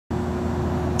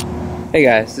Hey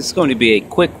guys, this is going to be a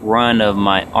quick run of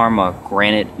my Arrma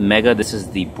Granite Mega. This is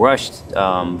the brushed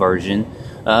version.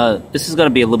 This is going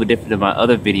to be a little bit different than my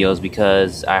other videos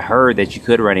because I heard that you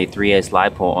could run a 3S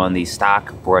LiPo on the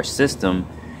stock brush system,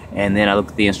 and then I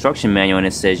looked at the instruction manual and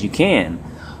it says you can.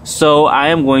 So I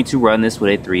am going to run this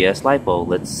with a 3S LiPo.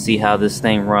 Let's see how this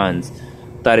thing runs.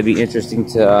 Thought it'd be interesting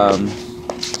to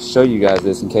show you guys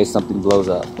this in case something blows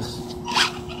up.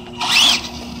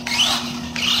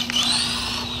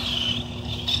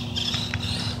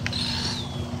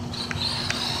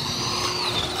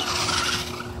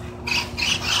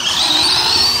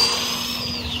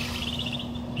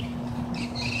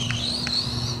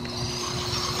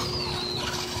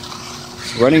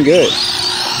 Running good.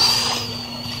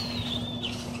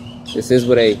 This is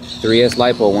with a 3S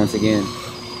LiPo once again.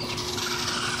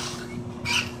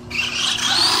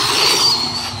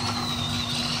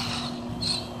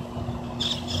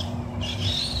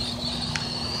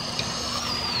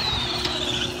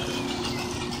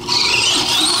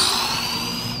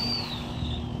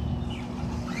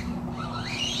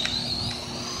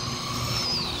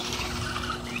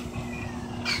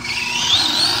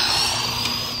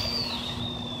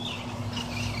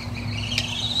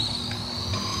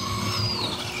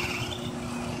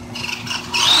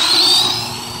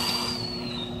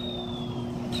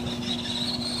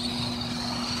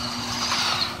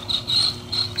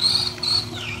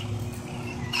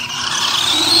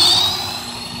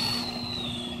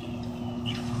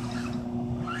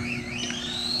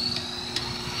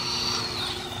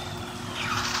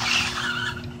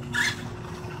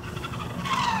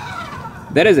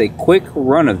 That is a quick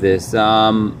run of this.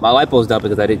 My LiPo's up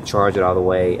because I didn't charge it all the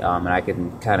way, and I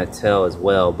can kind of tell as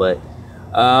well. But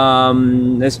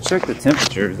let's check the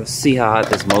temperature. Let's see how hot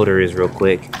this motor is real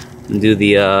quick. And do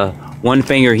the one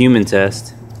finger human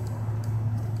test.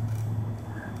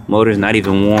 Motor's not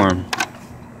even warm,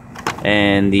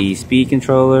 and the speed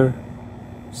controller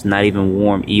is not even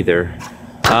warm either.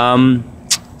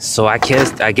 So I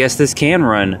guess this can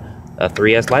run a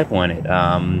 3S LiPo on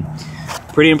it.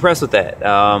 Pretty impressed with that.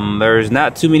 There's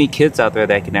not too many kits out there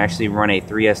that can actually run a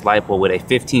 3S LiPo with a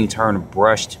 15-turn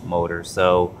brushed motor.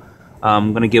 So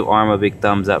I'm going to give Arrma a big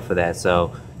thumbs up for that.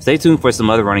 So stay tuned for some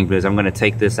other running videos. I'm going to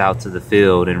take this out to the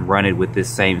field and run it with this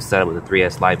same setup with a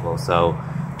 3S LiPo. So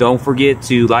don't forget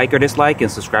to like or dislike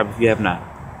and subscribe if you have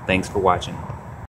not. Thanks for watching.